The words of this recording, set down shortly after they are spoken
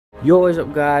Yo, what is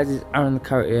up guys, it's Aaron the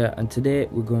Carrot here, and today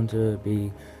we're going to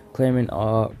be claiming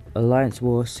our Alliance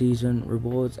War season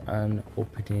rewards and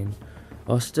opening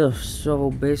our stuff.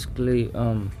 So basically,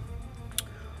 the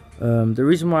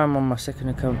reason why I'm on my second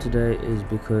account today is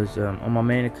because on my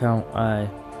main account I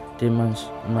didn't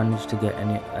manage to get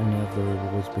any of the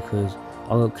rewards because I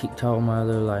got kicked out of my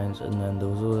other alliance, and then there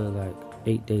was only like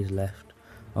 8 days left.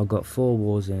 I got 4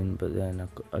 wars in, but then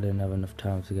I didn't have enough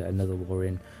time to get another war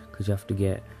in because you have to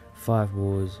get 5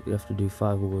 wars. You have to do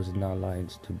 5 wars in that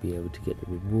alliance to be able to get the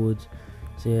rewards.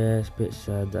 So yeah, it's a bit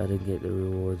sad that I didn't get the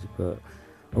rewards, but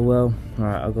oh well.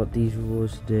 Alright, I got these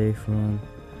rewards today from,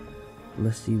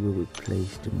 let's see where we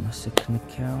placed in my second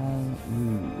account.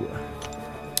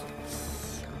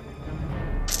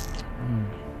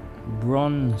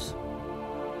 Bronze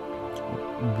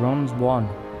 1,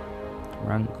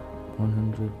 rank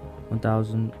 100,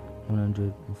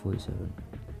 1147.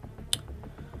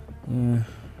 Yeah.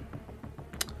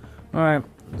 Alright,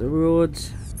 the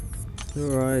rewards,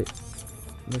 alright,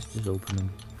 let's just open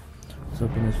them. Let's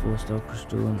open this 4-star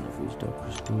crystal and the 3-star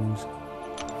crystals.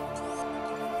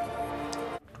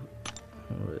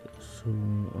 Alright, so,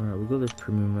 alright, we got this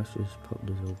premium, let's just pop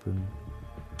this open.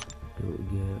 See what we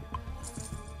get.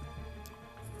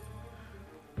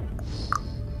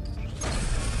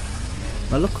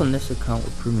 My luck on this account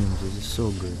with premiums is just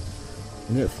so good.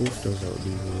 You get 4 stars out of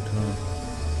these all the time.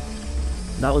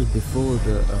 That was before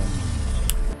the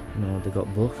you know, they got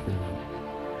buffed and that.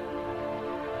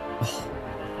 Oh,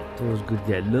 that was good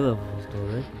getting another 4-star,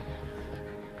 right?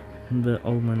 But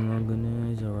Old Man Logan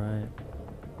is alright.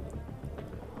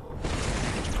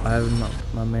 I have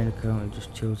my main account, it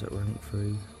just chills at rank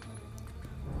 3.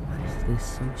 Why is this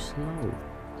so slow?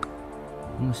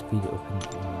 I'm gonna speed it up and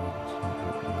it's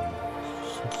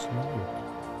so slow.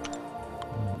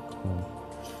 Oh, come on.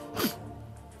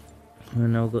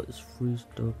 And now I've got this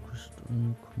 3-star crystal.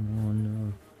 Come on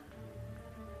now.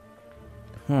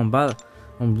 Oh,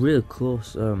 I'm really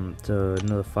close to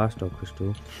another 5-star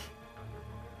crystal.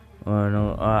 Oh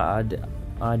no, I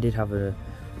did have a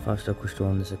 5-star crystal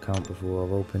on this account before.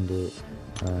 I've opened it,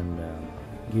 and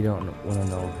you don't want to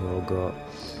know who I got.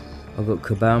 I got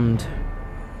Kabammed.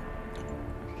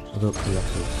 I got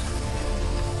Colossus.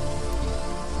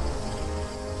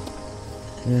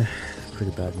 Yeah, it's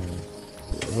pretty bad now.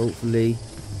 Hopefully,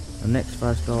 the next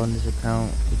 5-star on this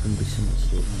account is going to be something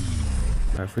sick.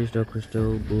 Alright, 3-star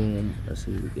crystal, boom, let's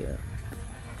see what we get.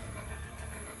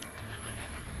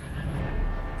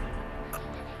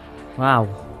 Wow,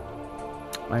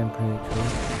 I am pretty sure.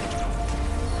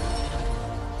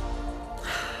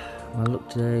 My luck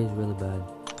today is really bad.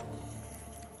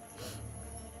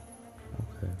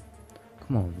 Okay,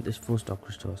 come on, this 4-star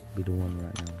crystal has to be the one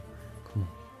right now. Come on,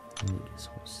 I need to get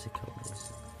something sick out of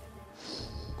this.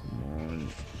 Come on.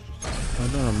 I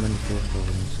don't have many 4-stars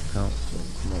in this account, so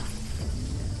come on.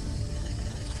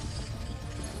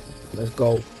 Let's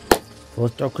go.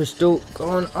 4-star crystal. Go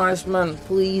on, Iceman,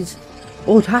 please.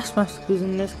 Oh, Taskmaster's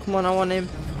in this. Come on, I want him.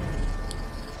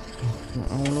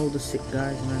 I want all the sick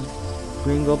guys, man.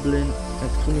 Green Goblin,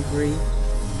 X23.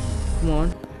 Come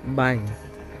on. Bang.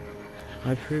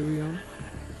 Hyperion.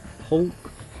 Hulk.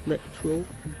 Electro.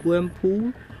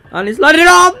 Gwenpool. And it's landed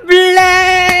on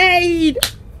Blade!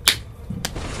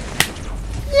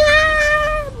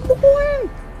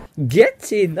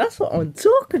 Get in, that's what I'm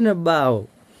talking about.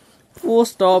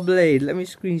 4-star Blade, let me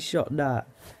screenshot that.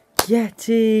 Get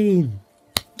in.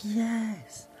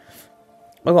 Yes.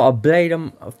 I got a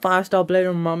 5-star Blade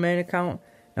on my main account.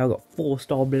 Now I got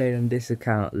 4-star Blade on this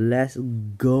account. Let's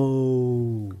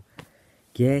go.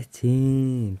 Get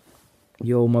in.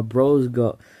 Yo, my bro's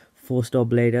got 4-star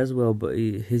Blade as well, but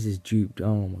his is duped.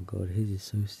 Oh my god, his is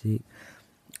so sick.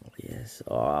 Yes,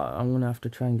 I'm gonna have to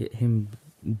try and get him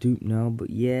duped now, but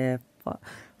yeah,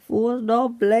 4-star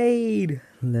Blade.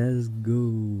 Let's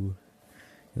go.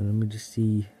 Yo, let me just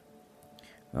see.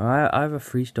 I have a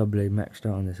 3-star Blade maxed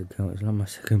out on this account. It's like my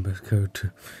second best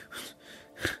character.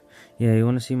 Yeah, you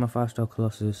want to see my 5-star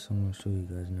Colossus? I'm gonna show you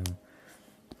guys now.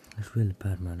 It's really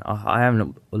bad, man. I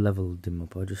haven't leveled him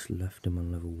up. I just left him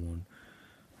on level 1.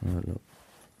 Alright, look.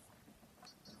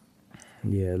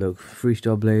 Yeah, look,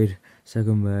 3-star Blade,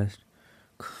 second best.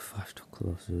 5-star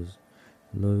Colossus,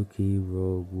 Loki,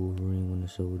 Rogue, Wolverine, Winter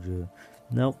Soldier.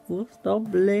 Now 4-star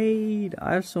Blade.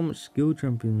 I have so much skill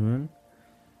champions, man.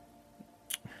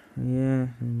 Yeah,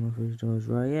 my 3 stars,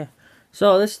 right? Yeah.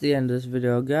 So this is the end of this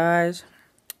video, guys.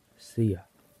 See ya.